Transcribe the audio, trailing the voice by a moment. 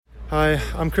Hi,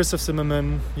 I'm Christoph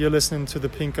Zimmerman. You're listening to the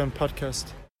PinkUn Podcast.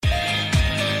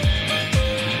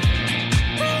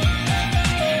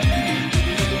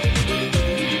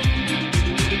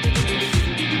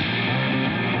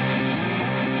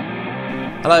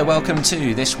 Hello, welcome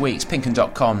to this week's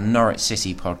PinkUn Norwich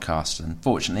City Podcast.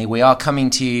 Unfortunately, we are coming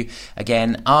to you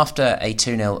again after a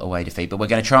 2-0 away defeat, but we're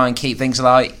going to try and keep things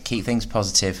light, keep things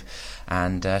positive,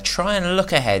 and try and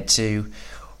look ahead to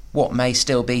what may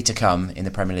still be to come in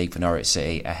the Premier League for Norwich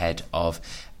City ahead of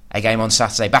a game on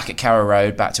Saturday back at Carrow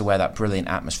Road, back to where that brilliant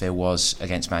atmosphere was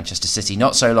against Manchester City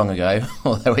not so long ago,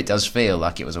 although it does feel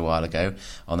like it was a while ago,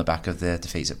 on the back of the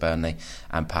defeats at Burnley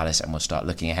and Palace. And we'll start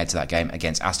looking ahead to that game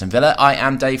against Aston Villa. I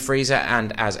am Dave Freezer,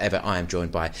 and as ever I am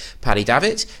joined by Paddy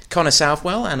Davitt, Connor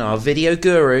Southwell, and our video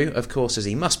guru, of course as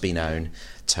he must be known,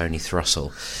 Tony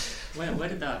Thrussell. Where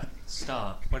did that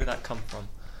start? Where did that come from?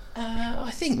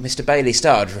 I think Mr. Bailey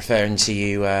started referring to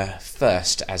you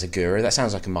first as a guru. That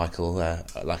sounds like a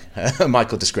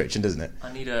Michael description, doesn't it?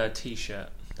 I need a T-shirt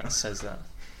that says that.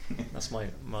 That's my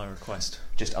request.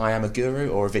 Just I am a guru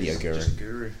or a video guru? Just a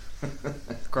guru.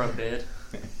 Grow a beard.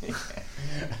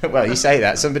 Well, you say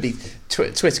that.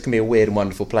 Twitter can be a weird and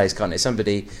wonderful place, can't it?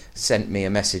 Somebody sent me a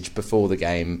message before the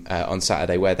game on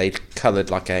Saturday where they coloured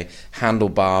like a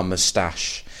handlebar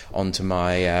moustache onto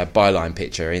my byline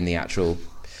picture in the actual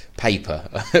paper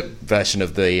version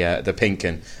of the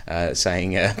PinkUn,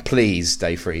 saying please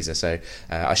Dave Freezer. So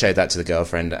I showed that to the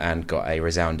girlfriend and got a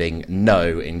resounding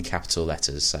no in capital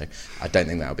letters. So I don't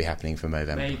think that'll be happening for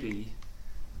Movember. Maybe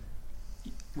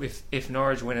if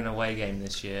Norwich win an away game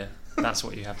this year, that's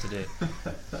what you have to do.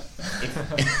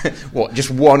 What,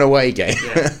 just one away game?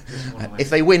 Yeah, one away. If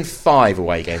they win 5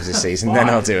 away games this season, then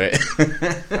I'll do it.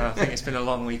 I think it's been a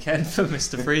long weekend for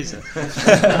Mr. Freezer.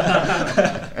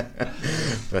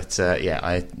 But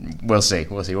we'll see.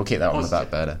 We'll keep that on the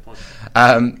back burner.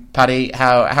 Paddy,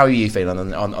 how are you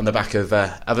feeling on the back of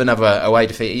another away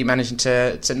defeat? Are you managing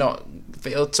to not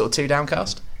feel sort of too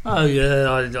downcast? Oh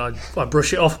yeah, I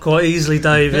brush it off quite easily,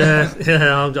 Dave.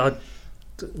 Yeah.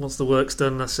 Once the work's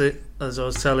done, that's it. As I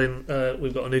was telling,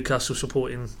 we've got a Newcastle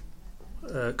supporting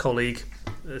colleague.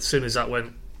 As soon as that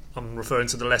went, I'm referring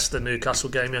to the Leicester-Newcastle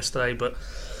game yesterday, but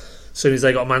as soon as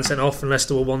they got a man sent off and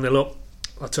Leicester were 1-0 up,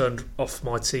 I turned off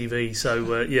my TV.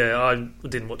 So I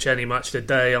didn't watch any match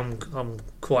today. I'm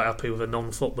quite happy with a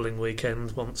non-footballing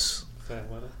weekend once. Fair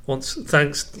weather.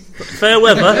 Thanks. Fair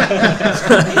weather.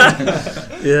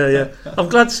 Yeah. I'm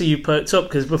glad to see you perked up,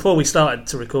 because before we started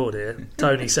to record here,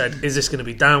 Tony said, "Is this going to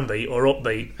be downbeat or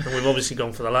upbeat?" And we've obviously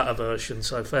gone for the latter version.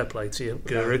 So fair play to you,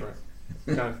 Guru. Go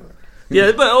for it.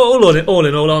 Yeah, but all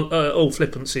in all,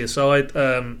 flippancy aside,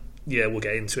 we'll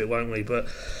get into it, won't we? But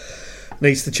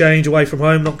needs to change. Away from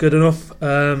home, not good enough.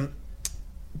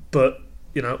 But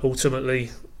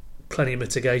ultimately, plenty of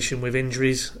mitigation with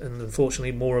injuries, and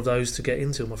unfortunately more of those to get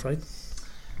into, I'm afraid.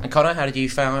 And Connor, how did you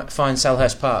find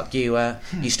Selhurst Park?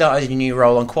 You started your new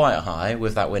role on quite a high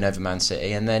with that win over Man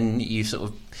City, and then you've sort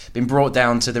of been brought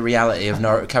down to the reality of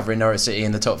covering Norwich City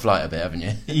in the top flight a bit, haven't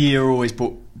you? You're always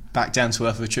brought back down to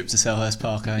earth with a trip to Selhurst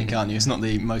Park, I think, aren't you? It's not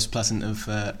the most pleasant of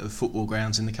football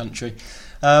grounds in the country.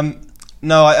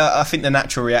 No, I think the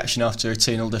natural reaction after a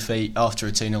 2-0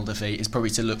 defeat is probably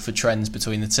to look for trends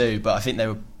between the two, but I think they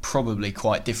were probably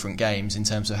quite different games in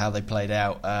terms of how they played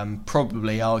out.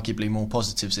 Probably arguably more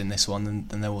positives in this one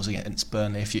than there was against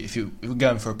Burnley, if you were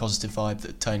going for a positive vibe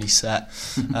that Tony set.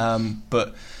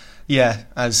 But yeah,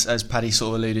 as Paddy sort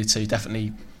of alluded to,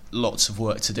 definitely lots of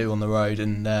work to do on the road,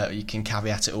 and you can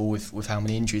caveat it all with how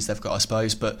many injuries they've got, I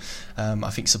suppose, but I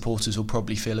think supporters will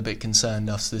probably feel a bit concerned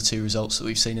after the 2 results that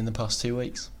we've seen in the past 2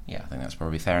 weeks. Yeah, I think that's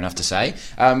probably fair enough to say.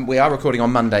 We are recording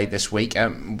on Monday this week.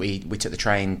 We took the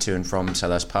train to and from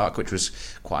Selhurst Park, which was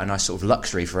quite a nice sort of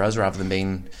luxury for us rather than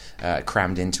being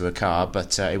crammed into a car,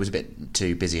 but it was a bit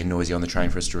too busy and noisy on the train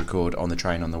for us to record on the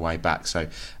train on the way back. So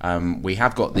we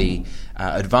have got the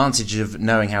advantage of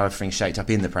knowing how everything's shaped up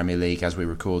in the Premier League as we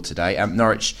record today.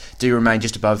 Norwich do remain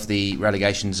just above the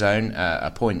relegation zone,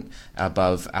 a point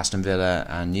above Aston Villa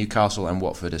and Newcastle, and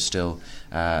Watford are still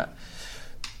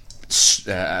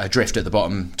adrift at the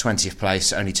bottom, 20th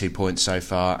place, only 2 points so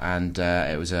far, and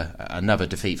it was another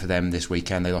defeat for them this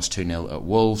weekend. They lost 2-0 at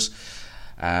Wolves.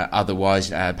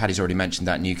 Otherwise, Paddy's already mentioned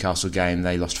that Newcastle game.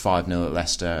 They lost 5-0 at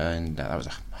Leicester, and that was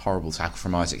a horrible tackle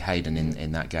from Isaac Hayden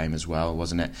in that game as well,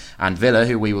 wasn't it? And Villa,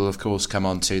 who we will of course come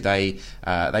on to, they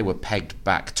were pegged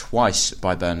back twice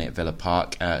by Burnley at Villa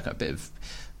Park. A bit of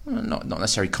not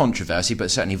necessarily controversy, but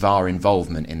certainly VAR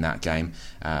involvement in that game.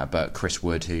 But Chris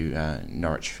Wood, who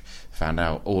Norwich found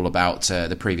out all about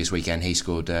the previous weekend. He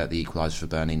scored the equaliser for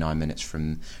Burnley 9 minutes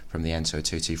from the end, so a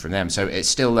 2-2 from them. So it's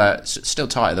still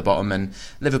tight at the bottom, and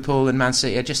Liverpool and Man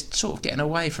City are just sort of getting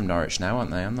away from Norwich now, aren't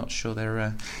they? I'm not sure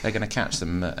they're going to catch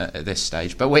them at this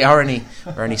stage, but we're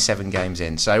only 7 games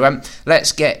in. So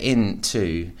let's get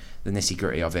into the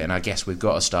nitty-gritty of it, and I guess we've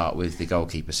got to start with the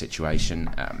goalkeeper situation.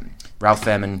 Ralph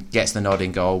Fairman gets the nod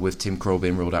in goal with Tim Krul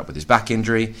being ruled out with his back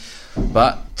injury,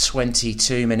 but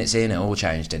 22 minutes in, it all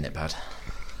changed, didn't it, Pad?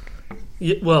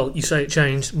 Yeah, well, you say it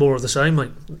changed, more of the same, like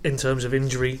in terms of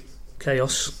injury,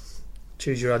 chaos,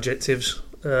 choose your adjectives.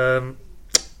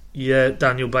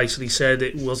 Daniel basically said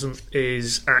it wasn't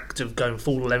his act of going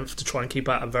full length to try and keep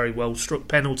out a very well struck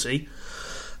penalty.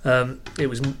 It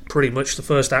was pretty much the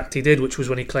first act he did, which was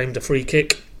when he claimed a free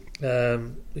kick.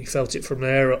 He felt it from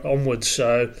there onwards.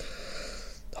 So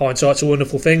hindsight's a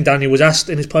wonderful thing. Daniel was asked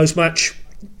in his post-match,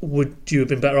 would you have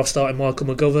been better off starting Michael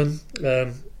McGovern?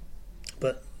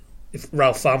 But if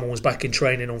Ralph Fairman was back in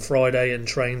training on Friday and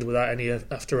trained without any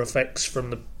after effects from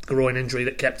the groin injury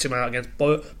that kept him out against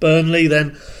Burnley,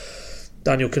 then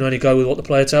Daniel can only go with what the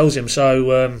player tells him.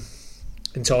 So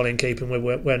entirely in keeping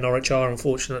with where Norwich are,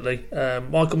 unfortunately.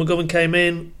 Michael McGovern came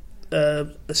in, a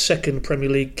second Premier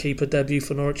League keeper debut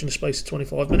for Norwich in the space of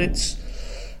 25 minutes.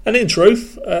 And in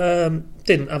truth,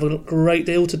 didn't have a great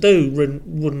deal to do.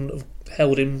 Wouldn't have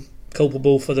held him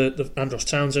culpable for the Andros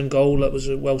Townsend goal that was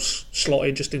well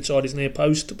slotted just inside his near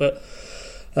post. But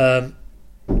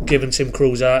given Tim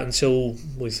Krul's out until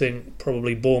we think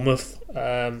probably Bournemouth,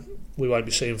 we won't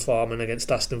be seeing Farman against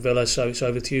Aston Villa. So it's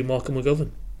over to you, Michael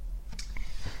McGovern.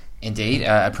 Indeed,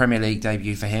 a Premier League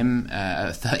debut for him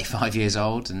at 35 years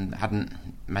old, and hadn't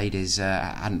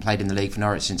played in the league for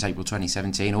Norwich since April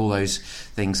 2017. All those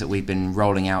things that we've been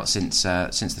rolling out since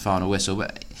the final whistle.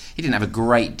 But he didn't have a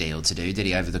great deal to do, did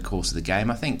he, over the course of the game?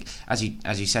 I think, as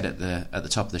you said at the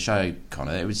top of the show,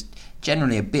 Connor, it was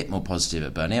generally a bit more positive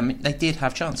at Burnley. I mean, they did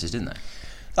have chances, didn't they?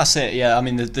 That's it, yeah. I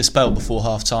mean, the spell before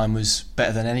half-time was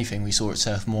better than anything we saw at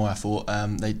Turf Moor, I thought.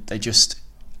 They just,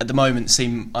 at the moment,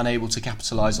 seem unable to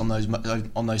capitalise on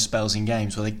those spells in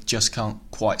games where they just can't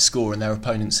quite score, and their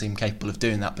opponents seem capable of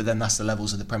doing that. But then that's the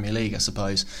levels of the Premier League, I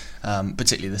suppose.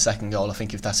 Particularly the second goal. I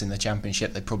think if that's in the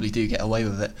Championship, they probably do get away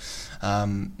with it.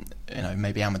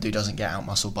 Maybe Amadou doesn't get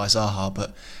out-muscled by Zaha,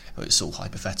 but it's all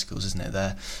hypotheticals, isn't it,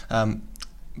 there?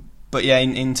 But yeah,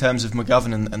 in terms of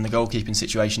McGovern and the goalkeeping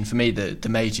situation, for me, the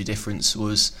major difference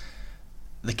was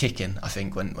the kicking. I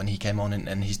think when he came on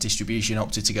and his distribution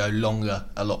opted to go longer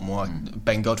a lot more.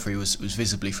 Ben Godfrey was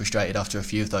visibly frustrated after a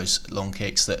few of those long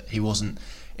kicks that he wasn't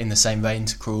in the same vein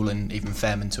to Krul and even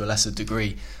Fairman to a lesser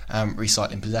degree,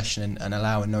 recycling possession and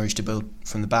allowing Norwich to build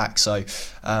from the back. So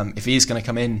if he is going to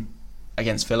come in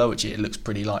against Villa, which it looks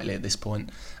pretty likely at this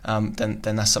point, then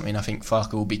that's something I think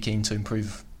Farke will be keen to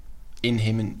improve in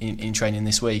him in training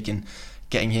this week, and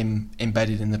getting him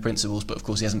embedded in the principles. But of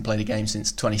course he hasn't played a game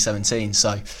since 2017,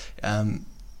 so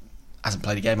hasn't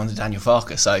played a game under Daniel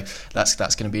Farke, so that's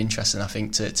going to be interesting, I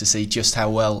think, to see just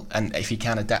how well and if he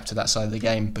can adapt to that side of the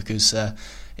game, because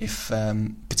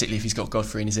particularly if he's got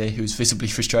Godfrey in his ear who's visibly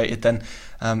frustrated, then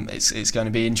it's going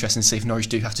to be interesting to see if Norwich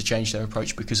do have to change their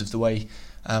approach because of the way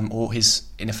or his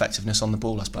ineffectiveness on the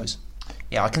ball, I suppose.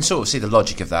 Yeah, I can sort of see the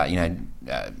logic of that.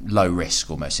 Low risk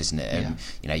almost, isn't it?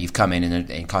 Yeah. You've come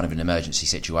in kind of an emergency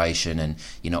situation, and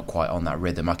you're not quite on that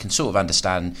rhythm. I can sort of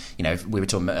understand. We were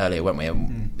talking about earlier, weren't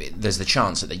we? There's the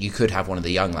chance that you could have one of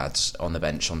the young lads on the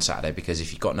bench on Saturday, because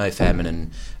if you've got no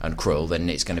Fairman and Krul, then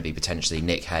it's going to be potentially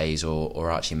Nick Hayes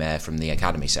or Archie Mayer from the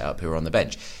academy setup who are on the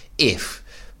bench.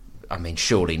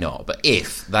 Surely not, but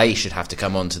if they should have to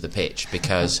come onto the pitch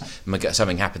because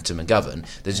something happened to McGovern,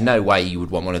 there's no way you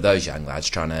would want one of those young lads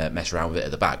trying to mess around with it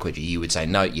at the back, would you? You would say,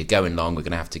 no, you're going long, we're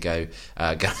going to have to go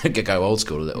old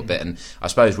school a little bit. And I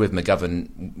suppose with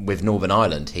McGovern, with Northern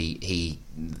Ireland,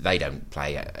 they don't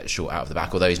play short out of the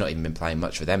back, although he's not even been playing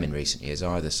much for them in recent years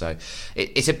either. So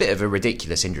it's a bit of a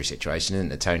ridiculous injury situation,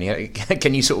 isn't it, Tony?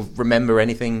 Can you sort of remember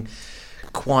anything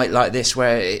quite like this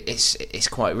where it's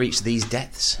quite reached these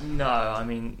depths? No,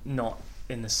 not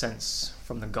in the sense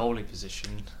from the goalie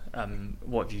position.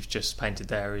 What you've just painted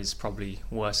there is probably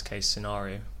worst case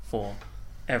scenario for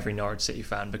every Norwich City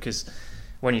fan, because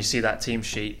when you see that team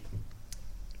sheet,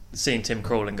 seeing Tim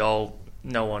Krul in goal,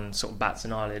 no one sort of bats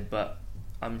an eyelid, but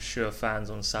I'm sure fans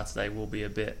on Saturday will be a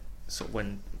bit sort of,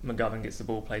 when McGovern gets the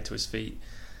ball played to his feet,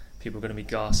 people are going to be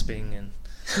gasping and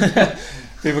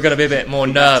people are going to be a bit more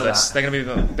nervous. They're going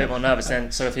to be a bit more nervous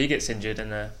then. So if he gets injured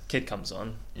and the kid comes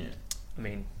on,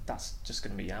 that's just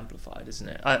going to be amplified, isn't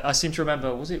it? I seem to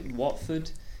remember, was it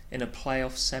Watford in a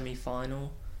playoff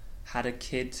semi-final had a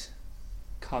kid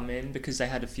come in because they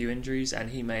had a few injuries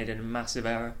and he made a massive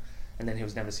error and then he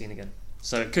was never seen again.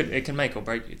 So it can make or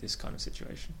break you, this kind of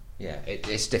situation. Yeah,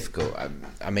 it's difficult.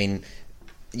 I mean,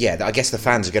 yeah, I guess the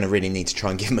fans are going to really need to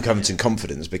try and give McCovington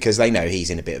confidence because they know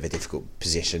he's in a bit of a difficult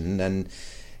position, and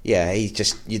yeah, they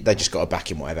just got to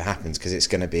back him whatever happens because it's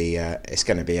going to be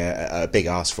a big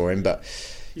ask for him. But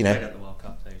you know, played at the World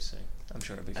Cup though, so I'm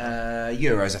sure it'll be fun.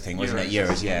 Euros, I think, wasn't it?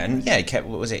 Euros, yeah, and yeah,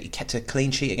 he kept a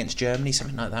clean sheet against Germany,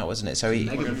 something like that, wasn't it? So he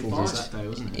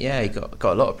got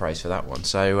a lot of praise for that one.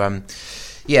 So.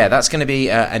 Yeah, that's going to be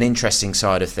an interesting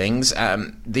side of things.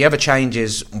 The other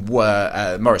changes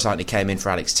were Maurice Lightner came in for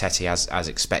Alex Tettey as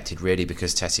expected, really,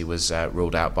 because Tettey was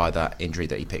ruled out by that injury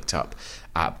that he picked up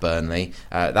at Burnley.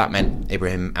 That meant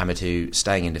Ibrahim Amadou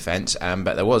staying in defence,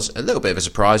 but there was a little bit of a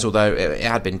surprise, although it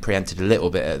had been preempted a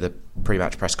little bit at the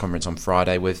pre-match press conference on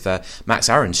Friday with Max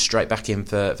Aaron straight back in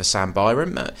for Sam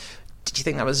Byram. Did you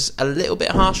think that was a little bit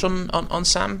harsh on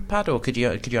Sam, Pad, or could you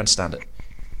understand it?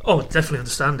 Oh, definitely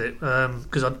understand it,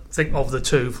 because I think of the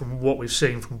two, from what we've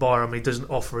seen from Byram, he doesn't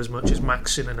offer as much as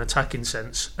Max in an attacking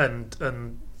sense, and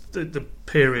the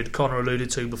period Connor alluded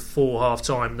to before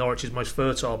half-time, Norwich's most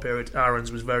fertile period,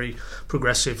 Aaron's was very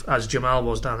progressive, as Jamal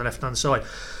was down the left-hand side.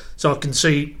 So I can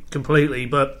see completely,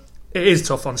 but it is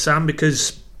tough on Sam,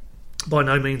 because by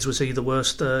no means was he the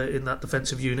worst in that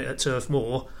defensive unit at Turf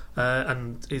Moor,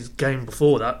 and his game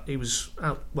before that, he was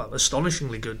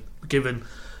astonishingly good, given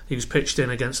he was pitched in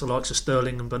against the likes of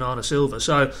Sterling and Bernardo Silva.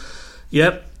 So,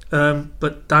 yeah,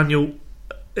 but Daniel,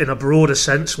 in a broader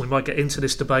sense, we might get into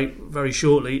this debate very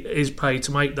shortly, is paid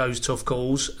to make those tough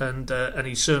calls, and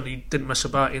he certainly didn't mess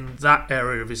about in that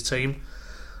area of his team.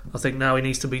 I think now he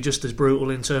needs to be just as brutal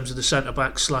in terms of the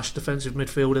centre-back / defensive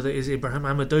midfielder that is Ibrahim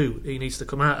Amadou. He needs to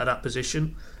come out of that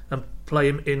position and play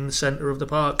him in the centre of the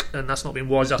park, and that's not been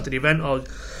wise after the event. I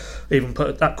even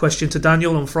put that question to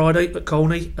Daniel on Friday at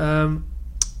Colney,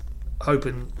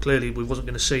 hoping clearly we wasn't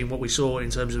going to see what we saw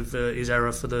in terms of his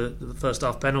error for the first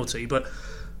half penalty, but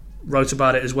wrote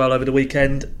about it as well over the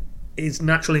weekend. His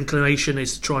natural inclination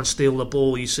is to try and steal the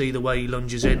ball. You see the way he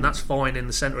lunges in, that's fine in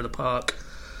the centre of the park,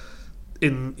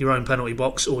 in your own penalty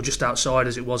box, or just outside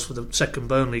as it was for the second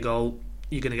Burnley goal.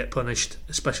 You're going to get punished,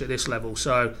 especially at this level.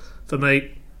 So for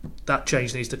me, that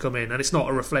change needs to come in, and it's not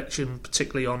a reflection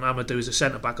particularly on Amadou as a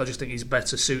centre back. I just think he's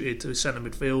better suited to the centre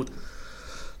midfield.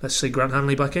 Let's see Grant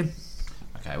Hanley back in.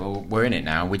 Okay, well, we're in it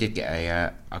now. We did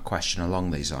get a question along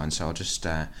these lines, so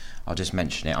I'll just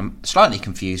mention it. I'm slightly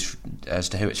confused as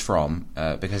to who it's from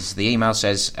because the email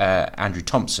says Andrew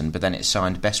Thompson, but then it's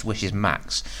signed Best Wishes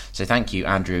Max. So thank you,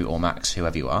 Andrew or Max,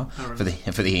 whoever you are, for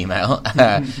the email.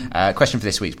 Question for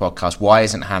this week's podcast: why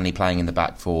isn't Hanley playing in the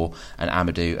back four and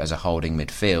Amadou as a holding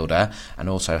midfielder? And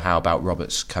also, how about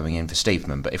Roberts coming in for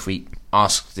Stevenman? But if we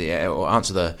answer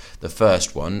the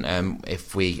first one,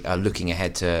 if we are looking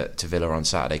ahead to Villa on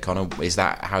Saturday, Connor, is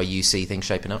that how you see things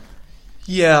shaping up?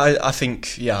 Yeah, I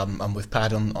think I'm with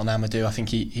Pad on Amadou. I think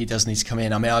he does need to come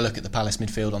in. I mean, I look at the Palace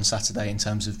midfield on Saturday in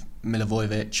terms of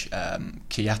Milivojevic,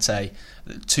 Kouyaté,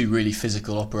 two really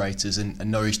physical operators, and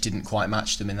Norwich didn't quite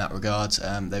match them in that regard.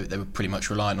 They were pretty much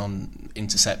relying on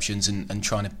interceptions and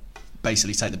trying to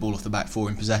basically take the ball off the back four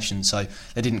in possession, so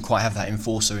they didn't quite have that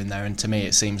enforcer in there. And to me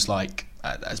it seems like,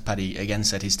 as Paddy again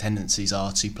said, his tendencies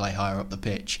are to play higher up the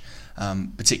pitch,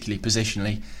 particularly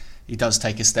positionally. He does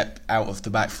take a step out of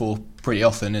the back four pretty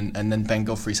often, and then Ben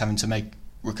Godfrey's having to make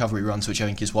recovery runs, which I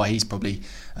think is why he's probably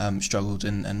struggled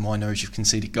and why Norwich have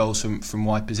conceded goals from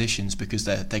wide positions, because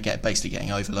they're basically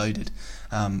getting overloaded.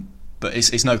 But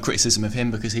it's no criticism of him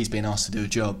because he's been asked to do a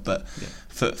job. But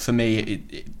for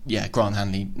me, Grant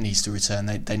Hanley needs to return.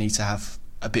 They need to have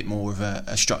a bit more of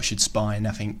a structured spine,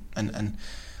 I think. And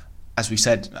as we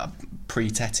said,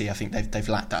 pre-Tettey, I think they've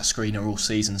lacked that screener all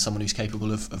season, someone who's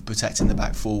capable of protecting the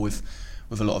back four with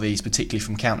a lot of ease, particularly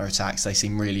from counter-attacks. They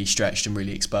seem really stretched and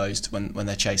really exposed when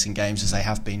they're chasing games, as they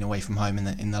have been away from home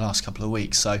in the last couple of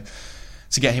weeks. So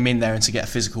to get him in there and to get a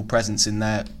physical presence in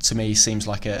there, to me, seems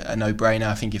like a no-brainer.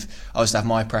 I think if I was to have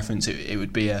my preference, it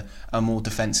would be a more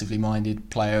defensively minded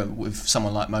player with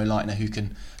someone like Mo Leitner who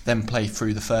can then play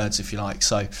through the thirds, if you like.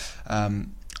 So,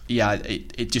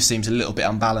 it just seems a little bit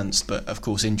unbalanced. But of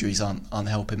course, injuries aren't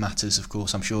helping matters. Of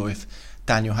course, I'm sure if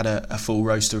Daniel had a full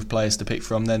roster of players to pick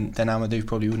from, then Amadou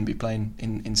probably wouldn't be playing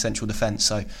in central defence.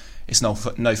 So it's no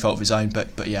fault of his own.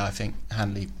 But yeah, I think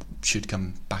Hanley should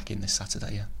come back in this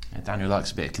Saturday. Yeah. Daniel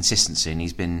likes a bit of consistency, and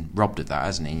he's been robbed of that,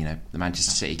 hasn't he? You know, the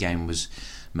Manchester City game was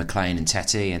McLean and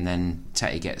Tettey, and then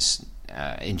Tettey gets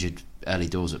injured early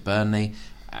doors at Burnley.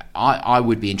 I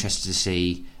would be interested to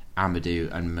see Amadou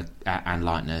and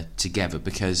Leitner together,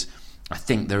 because I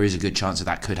think there is a good chance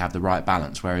that could have the right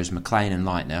balance. Whereas McLean and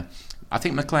Leitner, I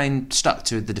think McLean stuck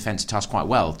to the defensive task quite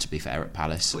well, to be fair, at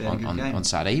Palace on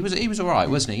Saturday. He was all right,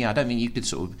 wasn't he? Yeah, I don't think you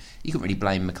couldn't really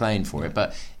blame McLean for it,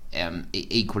 but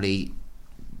equally,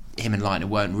 him and Leitner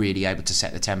weren't really able to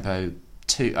set the tempo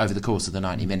over the course of the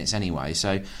 90 minutes anyway.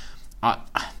 So,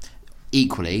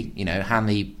 equally,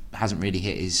 Hanley hasn't really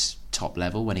hit his top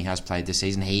level when he has played this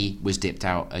season. He was dipped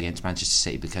out against Manchester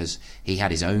City because he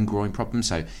had his own groin problem.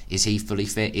 So, is he fully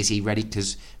fit? Is he ready?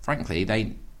 Because, frankly,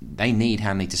 they need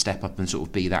Hanley to step up and sort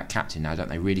of be that captain now, don't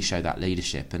they? Really show that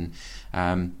leadership. And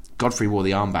Godfrey wore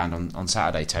the armband on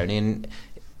Saturday, Tony, and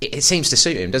it seems to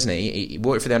suit him, doesn't he? He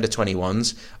wore it for the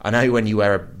under-21s. I know when you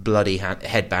wear a bloody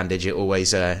head bandage, it always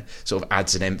sort of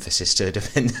adds an emphasis to a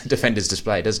defender's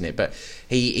display, doesn't it? But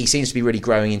he seems to be really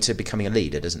growing into becoming a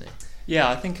leader, doesn't he? Yeah,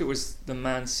 I think it was the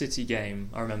Man City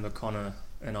game. I remember Connor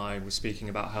and I were speaking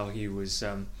about how he was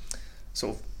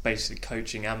sort of basically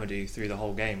coaching Amadou through the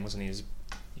whole game, wasn't he? He was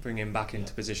bringing him back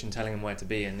into position, telling him where to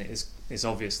be, and it's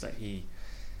obvious that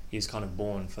he's kind of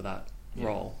born for that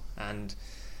role. And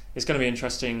it's going to be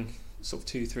interesting, sort of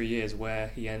 2-3 years, where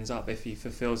he ends up, if he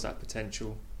fulfills that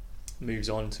potential, moves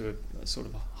on to a sort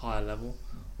of a higher level,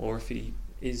 or if he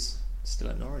is still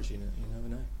at Norwich. You never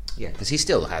know. Yeah, because he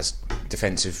still has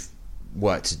defensive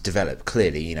work to develop.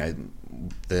 Clearly,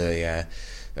 the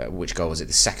which goal was it?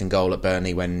 The second goal at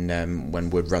Burnley when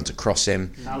Wood runs across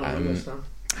him.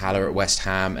 Haller at West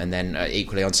Ham, and then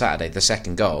equally on Saturday, the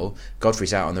second goal,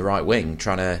 Godfrey's out on the right wing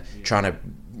trying to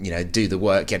do the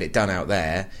work, get it done out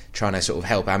there, trying to sort of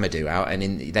help Amadou out, and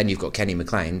then you've got Kenny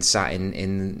McLean sat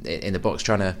in the box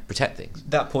trying to protect things.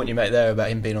 That point you make there about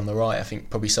him being on the right, I think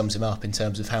probably sums him up in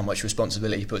terms of how much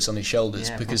responsibility he puts on his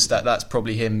shoulders, because that's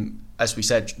probably him. As we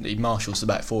said, he marshals the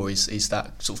back four, is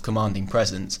that sort of commanding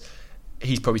presence.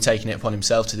 He's probably taking it upon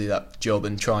himself to do that job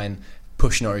and try and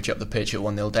push Norwich up the pitch at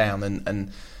 1-0 down,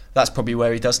 and that's probably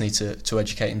where he does need to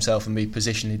educate himself and be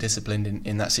positionally disciplined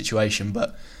in that situation.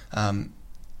 But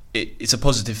it's a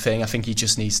positive thing. I think he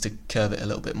just needs to curve it a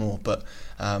little bit more, but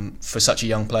for such a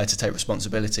young player to take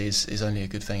responsibility is only a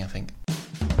good thing, I think.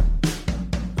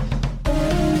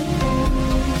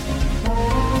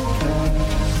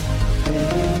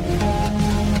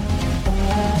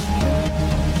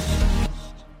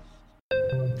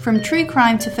 From true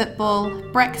crime to football,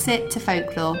 Brexit to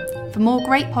folklore. For more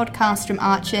great podcasts from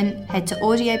Archant, head to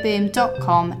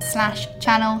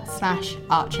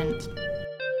audioboom.com/channel/Archant.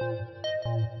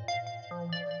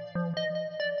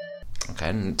 Okay,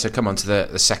 and to come on to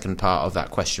the second part of that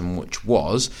question, which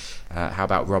was, how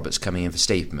about Roberts coming in for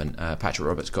Stiepermann? Patrick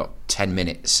Roberts got 10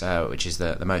 minutes, which is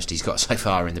the most he's got so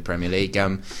far in the Premier League,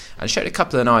 and showed a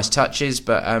couple of nice touches,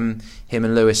 but him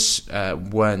and Lewis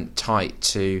weren't tight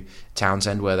to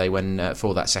Townsend, were they, when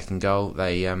for that second goal?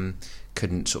 They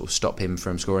couldn't sort of stop him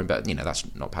from scoring, but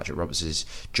that's not Patrick Roberts'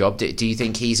 job. Do you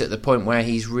think he's at the point where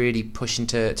he's really pushing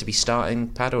to be starting,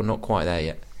 Pad, or not quite there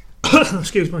yet?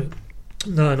 Excuse me.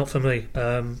 No, not for me,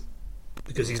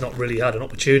 because he's not really had an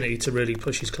opportunity to really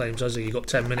push his claims, has he? He got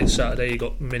 10 minutes Saturday, he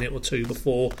got a minute or two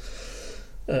before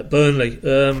Burnley.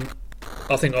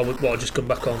 I think I'll just come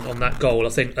back on that goal. I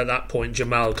think at that point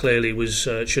Jamal clearly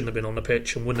shouldn't have been on the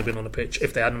pitch and wouldn't have been on the pitch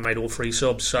if they hadn't made all three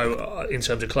subs. So in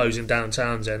terms of closing down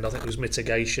Townsend, I think there was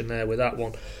mitigation there with that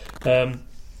one.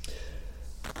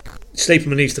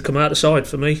 Stiepermann needs to come out the side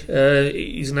for me.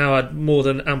 He's now had more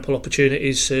than ample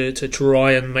opportunities to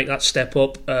try and make that step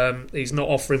up. He's not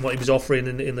offering what he was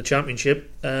offering in the Championship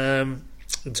in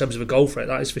terms of a goal threat,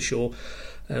 that is for sure.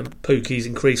 Pukki's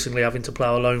increasingly having to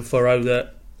plough a lone furrow,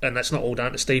 and that's not all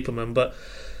down to Stiepermann, but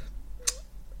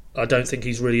I don't think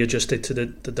he's really adjusted to the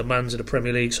demands of the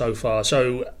Premier League so far.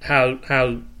 So how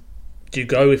do you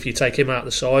go if you take him out of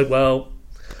the side? Well,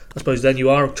 I suppose then you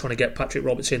are trying to get Patrick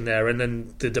Roberts in there, and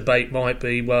then the debate might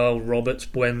be, well, Roberts,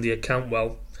 Buendia,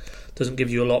 Cantwell doesn't give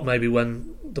you a lot maybe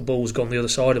when the ball's gone the other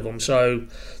side of him. So,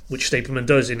 which Stiepermann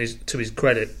does to his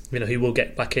credit. He will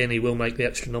get back in, he will make the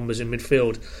extra numbers in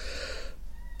midfield.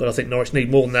 But I think Norwich need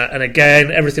more than that. And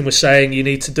again, everything we're saying, you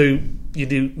do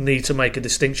need to make a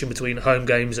distinction between home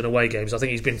games and away games. I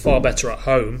think he's been far better at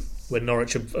home when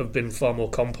Norwich have been far more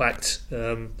compact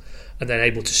and then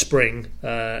able to spring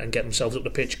and get themselves up the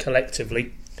pitch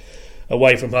collectively.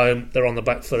 Away from home, they're on the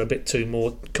back foot a bit too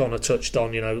more. Connor touched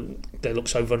on, they look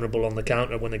so vulnerable on the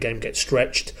counter when the game gets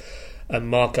stretched. And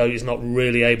Marco is not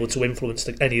really able to influence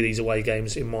any of these away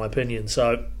games, in my opinion.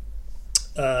 So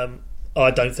I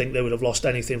don't think they would have lost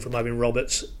anything from having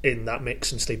Roberts in that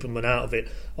mix and Stiepermann out of it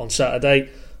on Saturday.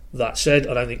 That said,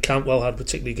 I don't think Cantwell had a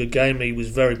particularly good game. He was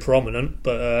very prominent,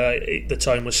 but the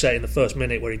tone was set in the first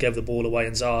minute where he gave the ball away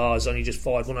and Zaha's only just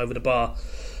fired one over the bar.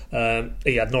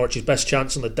 He had Norwich's best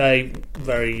chance on the day.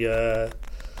 Very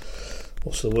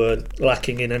what's the word,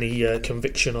 lacking in any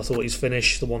conviction. I thought his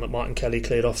finish, the one that Martin Kelly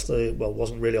cleared off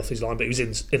wasn't really off his line, but he was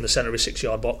in the centre of his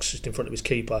 6-yard box, just in front of his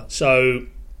keeper. So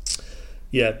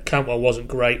yeah, Cantwell wasn't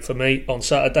great for me on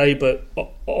Saturday, but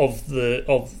of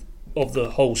the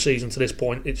whole season to this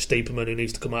point, it's Stiepermann who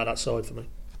needs to come out of that side for me.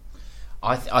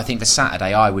 I think for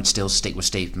Saturday I would still stick with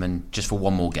Stiepermann just for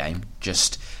one more game,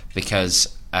 just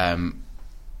because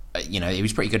he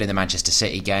was pretty good in the Manchester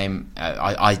City game.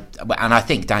 I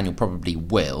think Daniel probably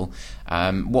will.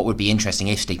 What would be interesting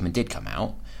if Stiepermann did come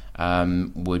out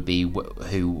would be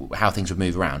how things would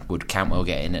move around. Would Cantwell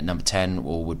get in at number 10,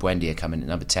 or would Buendia come in at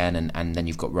number 10, and then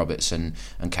you've got Roberts and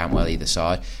Cantwell either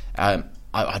side.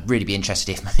 I'd really be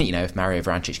interested if Mario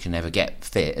Vrancic can ever get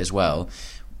fit as well,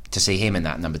 to see him in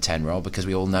that number 10 role, because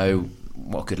we all know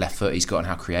what good left foot he's got and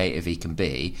how creative he can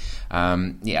be.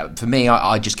 For me,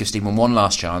 I just give Stephen one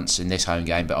last chance in this home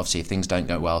game. But obviously, if things don't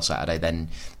go well Saturday, then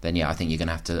I think you're going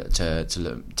to have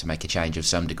to make a change of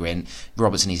some degree. And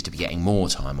Robertson needs to be getting more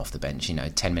time off the bench.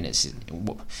 10 minutes.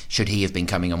 Should he have been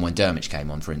coming on when Dermich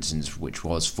came on, for instance, which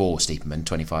was for Stiepermann,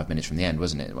 25 minutes from the end,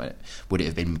 wasn't it? Would it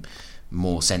have been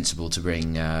more sensible to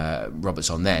bring Roberts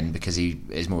on then, because he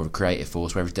is more of a creative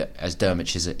force, whereas as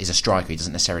Dermich is a striker, he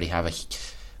doesn't necessarily have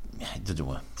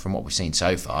from what we've seen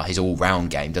so far, his all-round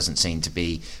game doesn't seem to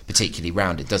be particularly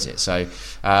rounded, does it? So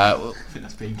I think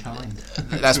that's been kind.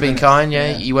 That's been kind,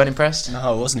 yeah. You weren't impressed? No,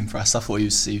 I wasn't impressed. I thought he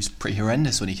was pretty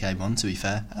horrendous when he came on, to be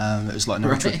fair. It was like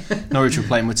Norwich were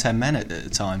playing with 10 men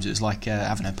at times. It was like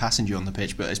having a passenger on the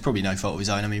pitch, but it's probably no fault of his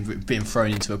own. I mean, being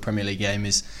thrown into a Premier League game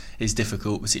is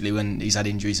difficult, particularly when he's had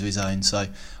injuries of his own. So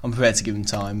I'm prepared to give him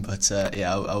time, but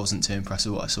I wasn't too impressed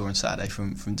with what I saw on Saturday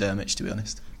from Dermich, to be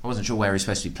honest. I wasn't sure where he's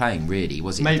supposed to be playing, really.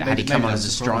 Was he? Maybe, had he come on as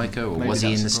a striker, problem. or Maybe was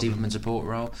he in the problem. Stiepermann support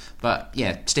role? But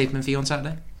yeah, Stiepermann for you on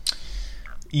Saturday?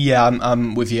 Yeah,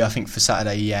 I'm with you. I think for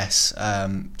Saturday, yes,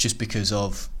 just because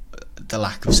of the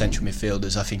lack of central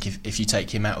midfielders. I think if you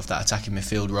take him out of that attacking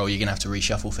midfield role, you're going to have to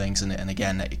reshuffle things, and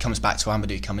again, it comes back to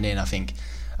Amadou coming in, I think,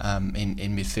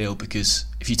 in midfield, because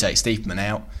if you take Stiepermann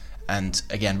out, and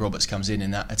again Roberts comes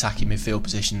in that attacking midfield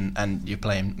position, and you're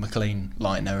playing McLean,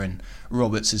 Leitner and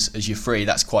Roberts as your three,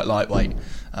 that's quite lightweight,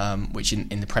 which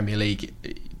in the Premier League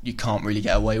you can't really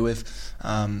get away with.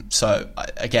 So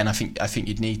again, I think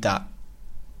you'd need that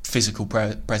physical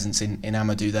presence in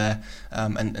Amadou there,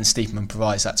 and Stiepermann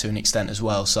provides that to an extent as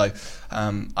well. So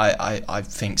I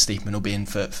think Stiepermann will be in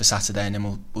for Saturday, and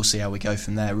then we'll see how we go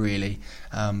from there, really.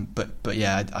 But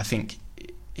yeah, I think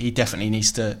he definitely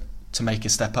needs to make a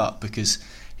step up, because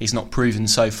he's not proven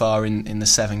so far in the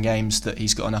 7 games that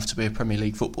he's got enough to be a Premier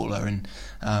League footballer. And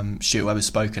Stuart Webber's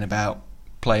spoken about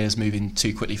players moving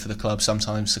too quickly for the club.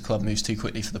 Sometimes the club moves too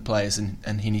quickly for the players,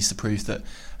 and he needs to prove that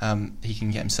he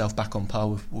can get himself back on par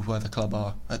with where the club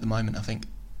are at the moment, I think.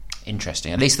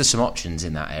 Interesting. At least there's some options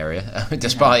in that area,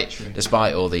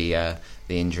 despite all the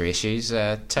injury issues.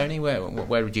 Tony, where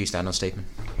would you stand on Stiepermann?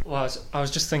 Well, I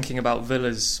was just thinking about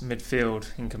Villa's midfield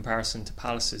in comparison to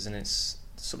Palace's, and it's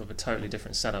sort of a totally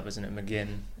different setup, isn't it?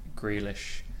 McGinn,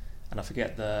 Grealish, and I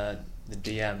forget the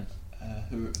DM.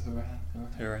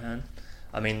 Hurahan.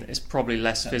 I mean, it's probably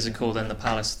less physical than the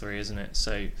Palace 3, isn't it?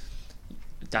 So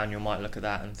Daniel might look at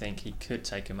that and think he could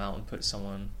take him out and put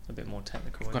someone a bit more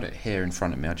technical. I've got it here in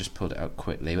front of me. I just pulled it out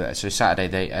quickly. So Saturday,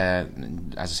 they, as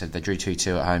I said, they drew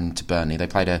 2-2 at home to Burnley. They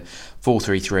played a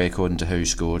 4-3-3 according to who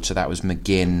scored. So that was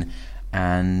McGinn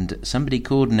and somebody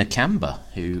called Nakamba,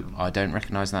 who I don't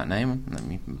recognise that name. Let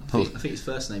me pull. I think his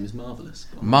first name is Marvellous.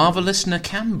 Marvellous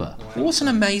Nakamba. Wow. What an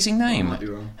amazing name. I might be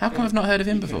wrong. How come I've not heard of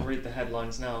him you before? You can read the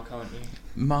headlines now, can't you?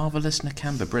 Marvellous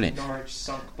Nakamba, brilliant. Norwich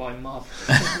sunk by Marvel.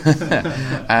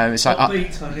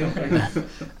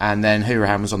 And then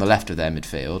Hurahan was on the left of their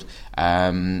midfield.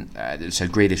 So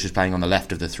Grealish was playing on the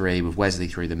left of the 3, with Wesley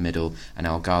through the middle and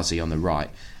El Ghazi on the right.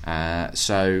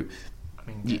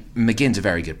 McGinn's a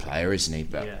very good player, isn't he?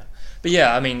 But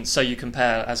yeah, I mean, so you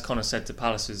compare, as Connor said, to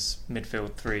Palace's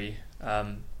midfield 3.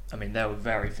 I mean, they were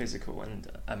very physical,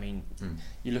 and I mean,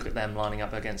 you look at them lining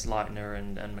up against Leitner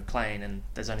and McLean, and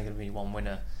there's only going to be one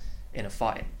winner in a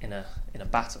fight, in a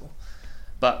battle.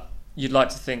 But you'd like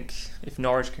to think if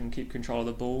Norwich can keep control of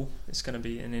the ball, it's going to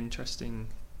be an interesting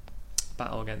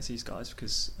battle against these guys,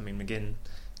 because I mean, McGinn,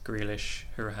 Grealish,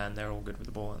 Hurahan, they're all good with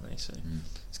the ball, aren't they? So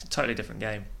it's a totally different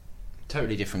game.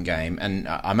 Totally different game, and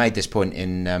I made this point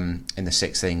in the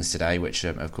 6 Things today, which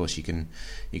of course you can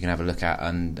have a look at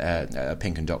on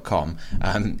PinkUn.com.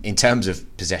 In terms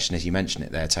of possession, as you mentioned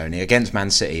it there, Tony, against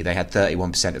Man City, they had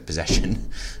 31% of possession.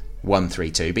 won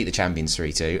 3-2, beat the champions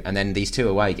 3-2, and then these 2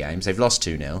 away games, they've lost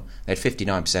 2-0. They had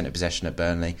 59% of possession at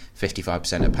Burnley,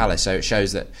 55% at Palace, so it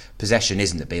shows that possession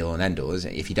isn't the be-all and end-all.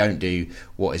 If you don't do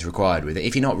what is required with it,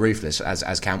 if you're not ruthless,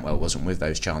 as Cantwell wasn't with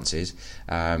those chances,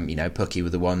 Pukki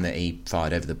with the one that he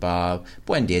fired over the bar,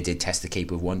 Buendia did test the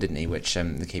keeper with one, didn't he, which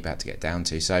the keeper had to get down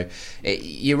to. So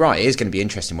you're right, it is going to be an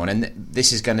interesting one, and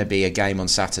this is going to be a game on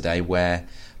Saturday where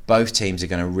both teams are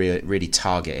going to really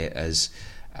target it as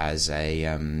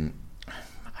a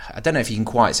I don't know if you can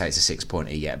quite say it's a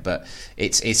 6-pointer yet, but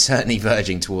it's certainly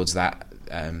verging towards that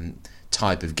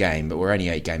type of game. But we're only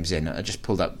 8 games in. I just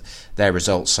pulled up their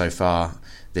results so far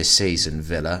this season.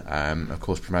 Villa, of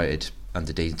course, promoted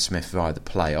under Dean Smith via the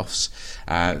playoffs.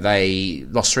 They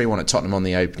lost 3-1 at Tottenham on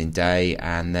the opening day,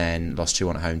 and then lost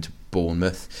 2-1 at home to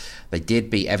Bournemouth. They did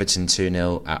beat Everton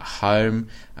 2-0 at home.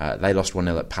 They lost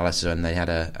 1-0 at Palace and they had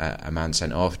a man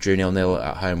sent off. Drew 0-0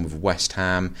 at home with West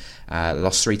Ham.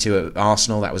 Lost 3-2 at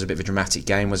Arsenal. That was a bit of a dramatic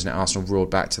game, wasn't it? Arsenal roared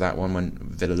back to that one when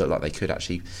Villa looked like they could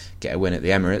actually get a win at the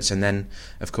Emirates. And then,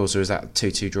 of course, there was that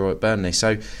 2-2 draw at Burnley.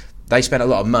 So they spent a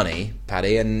lot of money,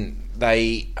 Paddy, and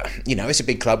they, it's a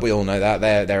big club. We all know that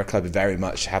they're a club who very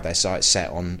much have their sights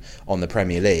set on the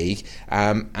Premier League,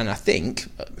 and I think,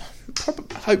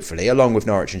 hopefully, along with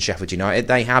Norwich and Sheffield United,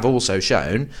 they have also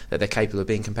shown that they're capable of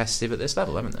being competitive at this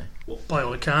level, haven't they? Well, by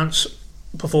all accounts,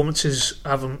 performances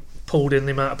haven't pulled in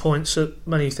the amount of points that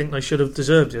many think they should have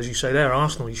deserved. As you say there,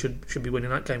 Arsenal, you should be winning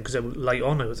that game because they were late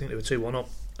on. I think they were 2-1 up.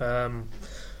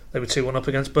 They were 2-1 up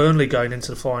against Burnley going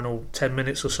into the final 10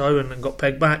 minutes or so and got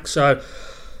pegged back. So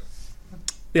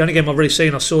the only game I've really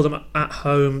seen, I saw them at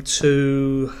home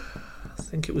to, I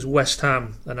think it was West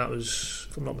Ham, and that was,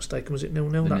 if I'm not mistaken, was it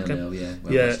 0-0 that game? 0-0, yeah.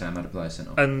 Well, West Ham had a player sent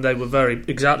off. And they were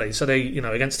exactly, so they,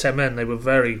 against 10 men, they were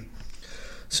very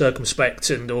circumspect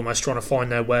and almost trying to find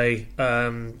their way.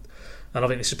 And I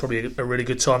think this is probably a really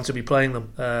good time to be playing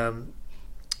them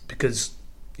because,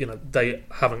 they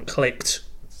haven't clicked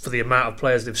for the amount of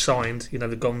players they've signed.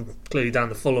 They've gone clearly down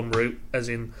the Fulham route, as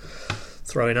in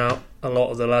throwing out a lot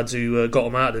of the lads who got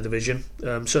them out of the division,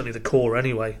 certainly the core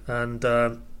anyway, and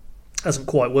hasn't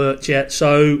quite worked yet.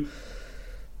 So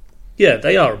yeah,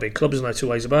 they are a big club, there's no two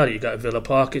ways about it. You go to Villa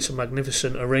Park, it's a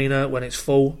magnificent arena when it's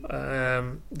full.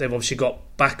 They've obviously got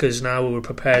backers now who are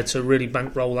prepared to really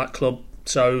bankroll that club,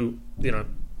 so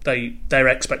their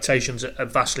expectations are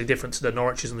vastly different to the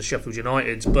Norwiches and the Sheffield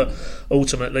Uniteds, but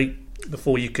ultimately,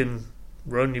 before you can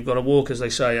run, you've got to walk, as they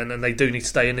say, and they do need to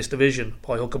stay in this division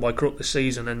by hook or by crook this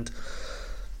season. And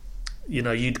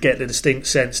you'd get the distinct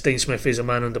sense Dean Smith is a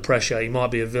man under pressure. He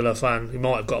might be a Villa fan, he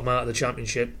might have got him out of the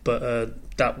Championship,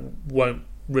 but that won't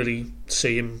really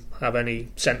see him have any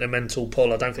sentimental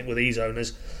pull, I don't think, with these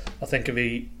owners. I think if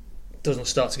he doesn't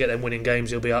start to get them winning games,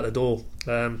 he'll be out the door.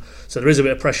 So there is a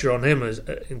bit of pressure on him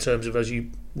in terms of, as you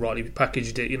rightly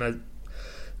packaged it,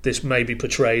 this may be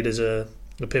portrayed as a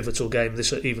pivotal game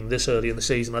even this early in the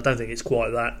season. I don't think it's quite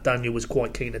that. Daniel was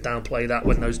quite keen to downplay that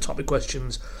when those type of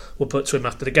questions were put to him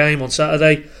after the game on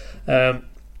Saturday.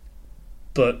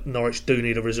 But Norwich do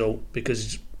need a result,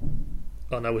 because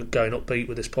I know we're going upbeat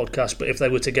with this podcast, but if they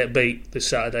were to get beat this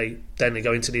Saturday, then they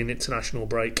go into the international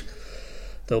break,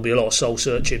 there'll be a lot of soul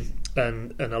searching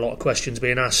and a lot of questions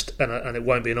being asked, and it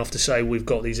won't be enough to say we've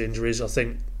got these injuries. I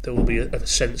think there will be a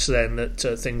sense then that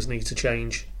things need to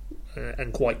change,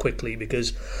 and quite quickly,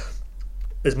 because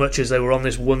as much as they were on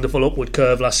this wonderful upward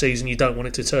curve last season, you don't want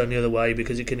it to turn the other way,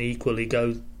 because it can equally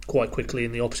go quite quickly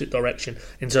in the opposite direction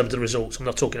in terms of the results. I'm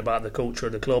not talking about the culture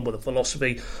of the club or the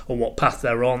philosophy or what path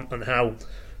they're on and how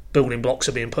building blocks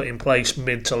are being put in place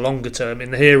mid to longer term.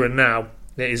 In the here and now,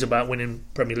 it is about winning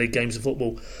Premier League games of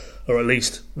football, or at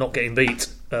least not getting beat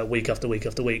week after week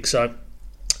after week. So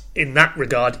in that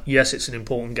regard, yes, it's an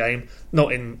important game,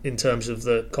 not in terms of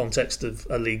the context of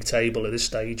a league table at this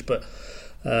stage, but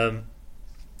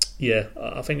yeah,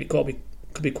 I think it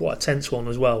could be quite a tense one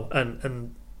as well,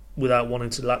 and without wanting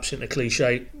to lapse into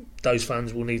cliche, those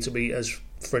fans will need to be as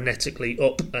frenetically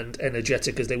up and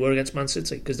energetic as they were against Man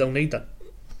City, because they'll need that.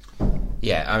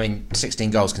 Yeah, I mean,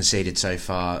 16 goals conceded so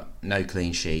far, no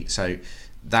clean sheet, so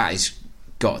that has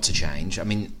got to change. I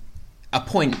mean, a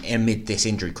point amid this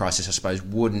injury crisis, I suppose,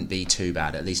 wouldn't be too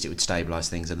bad. At least it would stabilise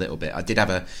things a little bit. I did have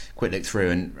a quick look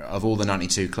through, and of all the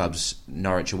 92 clubs,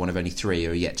 Norwich are one of only 3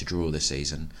 who are yet to draw this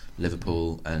season.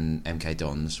 Liverpool and MK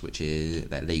Dons, which is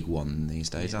they're League One these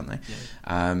days, aren't they?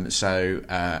 Yeah. So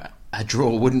a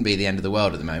draw wouldn't be the end of the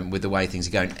world at the moment with the way things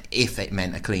are going, if it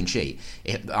meant a clean sheet.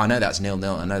 I know that's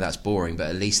 0-0, I know that's boring, but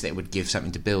at least it would give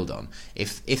something to build on.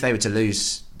 If they were to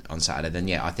lose on Saturday, then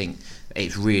yeah, I think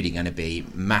it's really going to be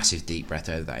massive deep breath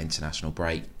over that international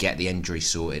break, get the injury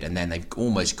sorted, and then they've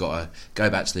almost got to go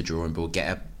back to the drawing board,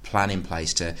 get a plan in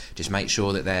place to just make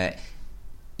sure that they're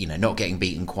not getting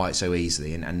beaten quite so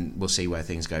easily, and we'll see where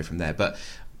things go from there. But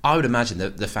I would imagine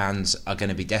that the fans are going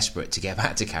to be desperate to get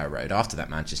back to Carrow Road after that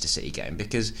Manchester City game,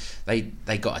 because they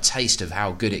got a taste of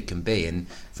how good it can be. And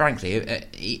frankly,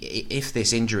 if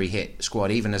this injury hit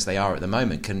squad, even as they are at the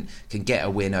moment, can get a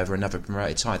win over another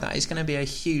promoted side, that is going to be a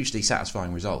hugely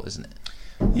satisfying result, isn't it?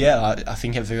 Yeah, I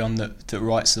think everyone that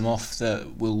writes them off,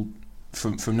 that will,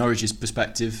 from Norwich's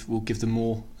perspective, will give them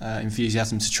more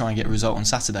enthusiasm to try and get a result on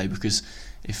Saturday, because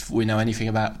if we know anything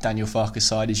about Daniel Farke's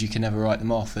side, is you can never write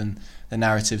them off, and the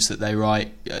narratives that they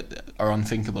write are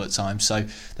unthinkable at times. So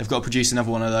they've got to produce another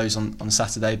one of those on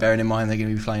Saturday, bearing in mind they're going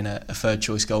to be playing a third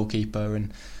choice goalkeeper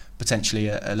and potentially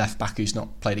a left back who's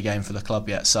not played a game for the club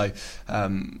yet. So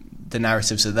the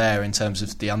narratives are there in terms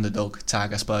of the underdog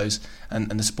tag, I suppose, and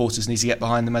the supporters need to get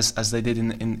behind them as they did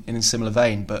in a similar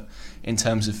vein. But in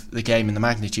terms of the game and the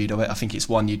magnitude of it, I think it's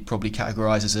one you'd probably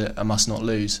categorise as a must not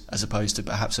lose, as opposed to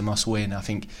perhaps a must win. I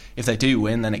think if they do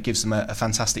win, then it gives them a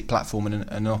fantastic platform and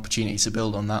an opportunity to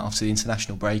build on that after the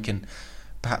international break, and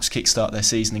perhaps kickstart their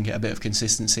season and get a bit of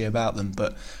consistency about them.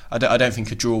 But I don't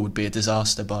think a draw would be a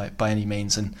disaster by any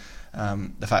means. And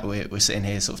the fact we're sitting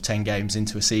here sort of 10 games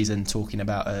into a season talking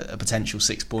about a potential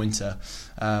 6-pointer,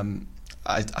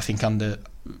 I think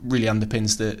really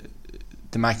underpins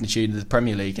the magnitude of the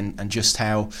Premier League and just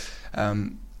how,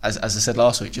 as I said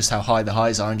last week, just how high the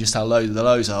highs are and just how low the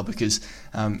lows are, because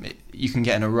you can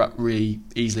get in a rut really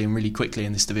easily and really quickly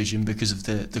in this division because of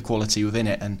the quality within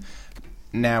it. And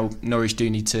now Norwich do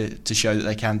need to show that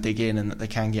they can dig in and that they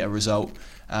can get a result,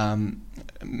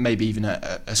 maybe even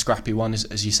a scrappy one,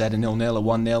 as you said, a 0-0, a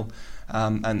 1-0,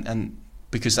 and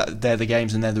because they're the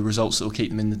games and they're the results that will keep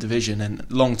them in the division. And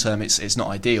long term it's not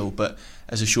ideal, but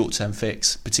as a short term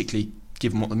fix, particularly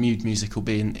given what the mood music will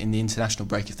be in the international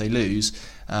break if they lose,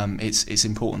 it's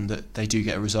important that they do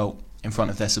get a result in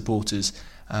front of their supporters,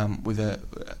 with a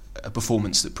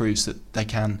performance that proves that they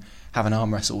can have an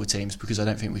arm wrestle with teams, because I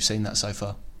don't think we've seen that so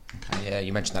far. Okay, yeah,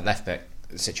 you mentioned that left back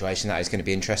situation. That is going to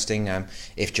be interesting.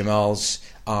 If Jamal's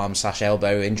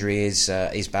arm/elbow injury is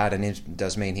bad, and it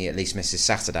does mean he at least misses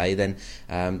Saturday, then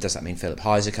does that mean Philip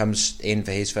Heiser comes in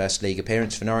for his first league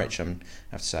appearance for Norwich? I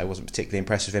have to say I wasn't particularly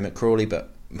impressed with him at Crawley, but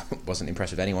wasn't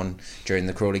impressed with anyone during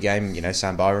the Crawley game.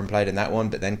 Sam Byron played in that one,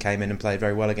 but then came in and played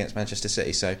very well against Manchester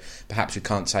City, so perhaps we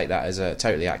can't take that as a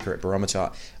totally accurate barometer.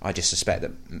 I just suspect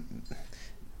that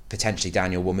potentially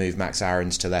Daniel will move Max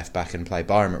Aarons to left back and play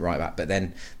Byram at right back, but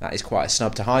then that is quite a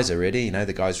snub to Heiser, really.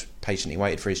 The guy's patiently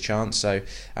waited for his chance, so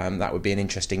that would be an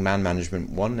interesting man management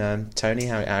one. Tony,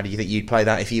 how do you think you'd play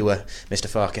that if you were Mr.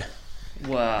 Farke?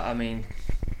 Well, I mean,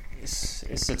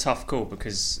 it's a tough call,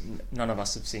 because none of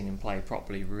us have seen him play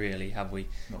properly, really, have we?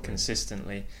 Not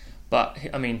consistently really. But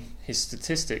I mean, his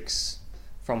statistics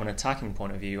from an attacking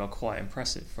point of view are quite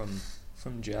impressive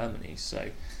from Germany. So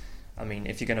I mean,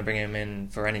 if you're going to bring him in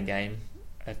for any game,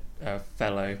 a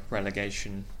fellow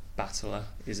relegation battler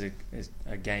is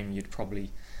a game you'd probably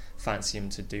fancy him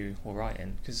to do all right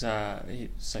in. Because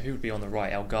so who would be on the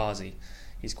right? El Ghazi,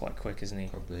 he's quite quick, isn't he?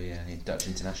 Probably, yeah. He's Dutch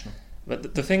international.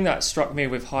 But the thing that struck me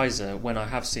with Heiser when I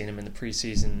have seen him in the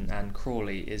pre-season and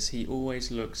Crawley is he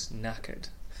always looks knackered.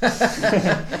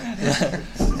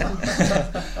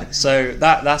 So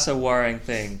that's a worrying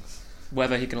thing.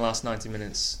 Whether he can last 90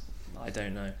 minutes, I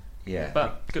don't know. Yeah,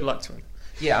 but good luck to him.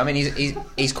 Yeah, I mean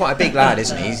he's quite a big lad,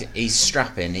 isn't he? He's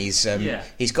strapping. He's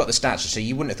got the stature, so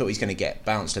you wouldn't have thought he's going to get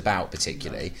bounced about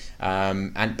particularly.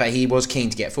 No. But he was keen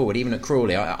to get forward, even at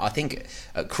Crawley. I think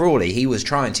at Crawley he was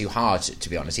trying too hard. To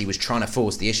be honest, he was trying to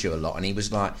force the issue a lot, and he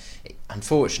was like,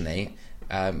 unfortunately.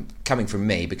 Coming from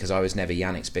me, because I was never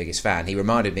Yannick's biggest fan, he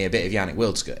reminded me a bit of Yannick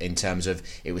Wildschut in terms of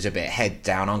it was a bit head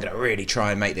down, I'm going to really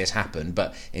try and make this happen,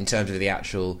 but in terms of the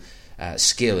actual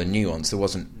skill and nuance, there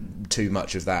wasn't too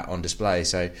much of that on display.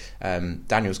 So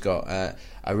Daniel's got a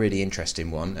really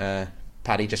interesting one.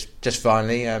 Paddy, just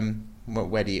finally,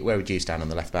 where would you stand on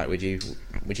the left back? Would you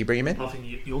bring him in? I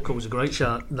think your call was a great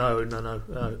shot. No.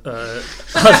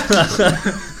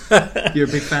 You're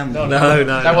a big fan. No.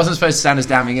 That wasn't supposed to sound as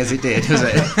damning as it did, was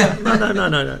it?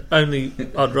 No. Only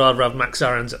I'd rather have Max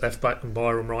Aarons at left back and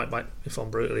Byram right back, if I'm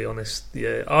brutally honest.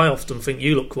 Yeah, I often think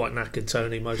you look quite knackered,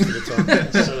 Tony, most of the time.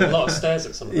 There's a lot of stares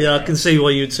at some of I can see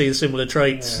why you'd see similar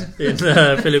traits in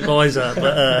Philip Heiser,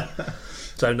 but.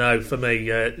 So no, for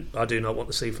me, I do not want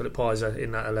to see Philip Heiser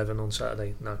in that 11 on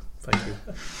Saturday. No, thank you.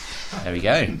 There we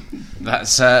go.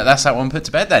 That's that one put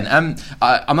to bed then. I'm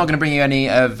not going to bring you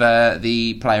any of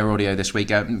the player audio this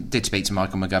week. I did speak to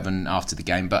Michael McGovern after the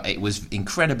game, but it was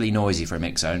incredibly noisy for a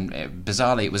mix zone.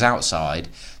 Bizarrely, it was outside,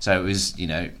 so it was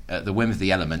at the whim of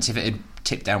the elements. If it had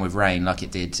tipped down with rain like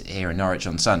it did here in Norwich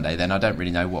on Sunday, then I don't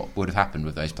really know what would have happened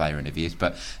with those player interviews.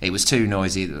 But it was too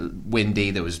noisy,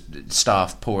 windy, there was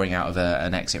staff pouring out of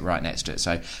an exit right next to it,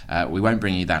 so we won't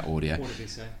bring you that audio. What did he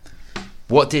say?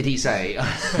 What did he say?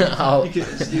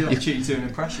 You opportunity to an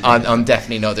impression. I'm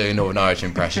definitely not doing a Northern Irish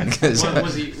impression. Cause,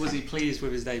 was he pleased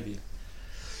with his debut?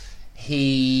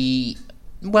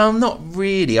 Well, not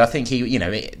really. I think it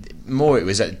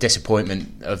was a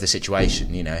disappointment of the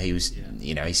situation. He was,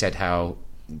 he said how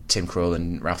Tim Krul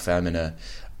and Ralph Fairman are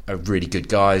really good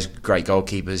guys, great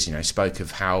goalkeepers. Spoke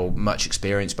of how much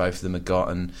experience both of them had got,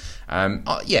 and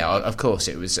of course,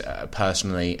 it was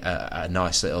personally a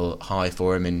nice little high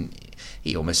for him, and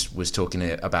he almost was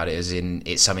talking about it as in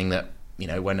it's something that.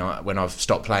 When I've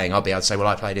stopped playing, I'll be able to say, well,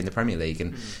 I played in the Premier League,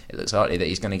 and it looks likely that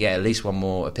he's going to get at least one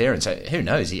more appearance. So who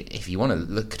knows? If you want to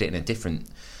look at it in a different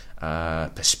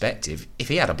perspective, if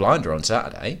he had a blinder on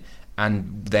Saturday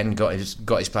and then got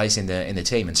his place in the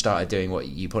team and started doing what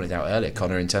you pointed out earlier,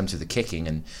 Connor, in terms of the kicking,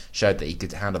 and showed that he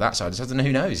could handle that side of something,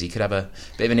 who knows? He could have a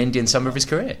bit of an Indian summer of his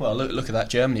career. Well, look at that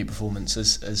Germany performance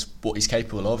as what he's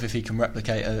capable of. If he can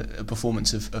replicate a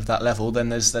performance of that level, then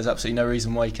there's absolutely no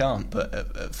reason why he can't. But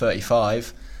at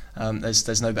 35,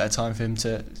 there's no better time for him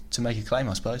to make a claim,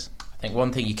 I suppose. I think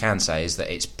one thing you can say is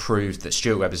that it's proved that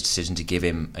Stuart Webber's decision to give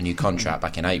him a new contract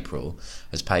back in April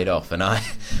has paid off. And I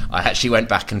actually went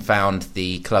back and found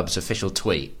the club's official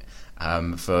tweet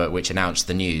for which announced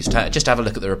the news, just to have a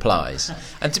look at the replies.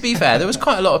 And to be fair, there was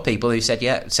quite a lot of people who said,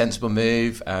 yeah, sensible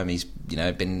move, he's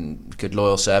been a good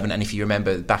loyal servant. And if you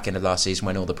remember back end of last season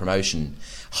when all the promotion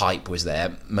hype was there,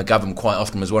 McGovern quite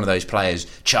often was one of those players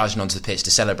charging onto the pitch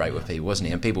to celebrate with people, wasn't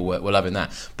he? And people were loving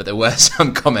that. But there were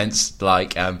some comments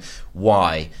like,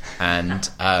 why? And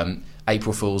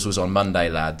April Fool's was on Monday,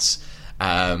 lads.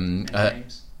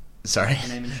 Sorry,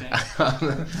 name and shame.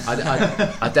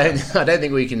 I don't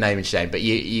think we can name and shame, but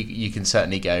you can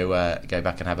certainly go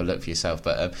back and have a look for yourself.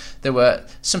 But there were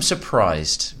some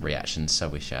surprised reactions, shall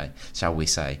we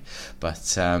say?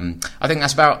 But I think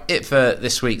that's about it for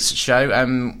this week's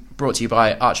show. Brought to you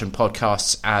by Archon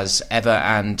Podcasts as ever,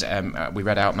 and we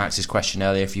read out Max's question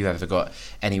earlier. If you ever got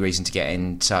any reason to get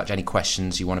in touch, any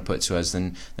questions you want to put to us,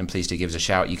 then please do give us a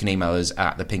shout. You can email us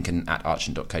at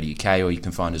thepinkun@archon.co.uk, or you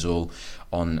can find us all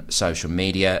on social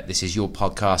media. This is your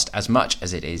podcast as much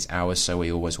as it is ours, so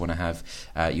we always want to have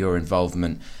your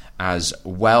involvement as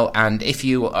well. And if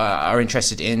you are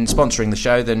interested in sponsoring the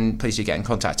show, then please do get in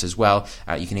contact as well.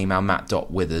 You can email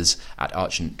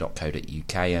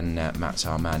matt.withers@archon.co.uk, and Matt's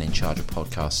our man in charge of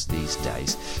podcasts these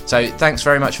days. So thanks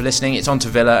very much for listening. It's on to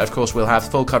Villa. Of course, we'll have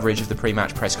full coverage of the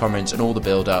pre-match press conference and all the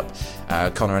build-up.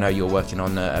 Connor, I know you're working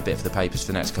on a bit for the papers for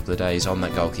the next couple of days on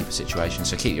that goalkeeper situation,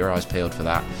 so keep your eyes peeled for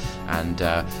that, and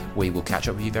we will catch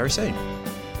up with you very soon.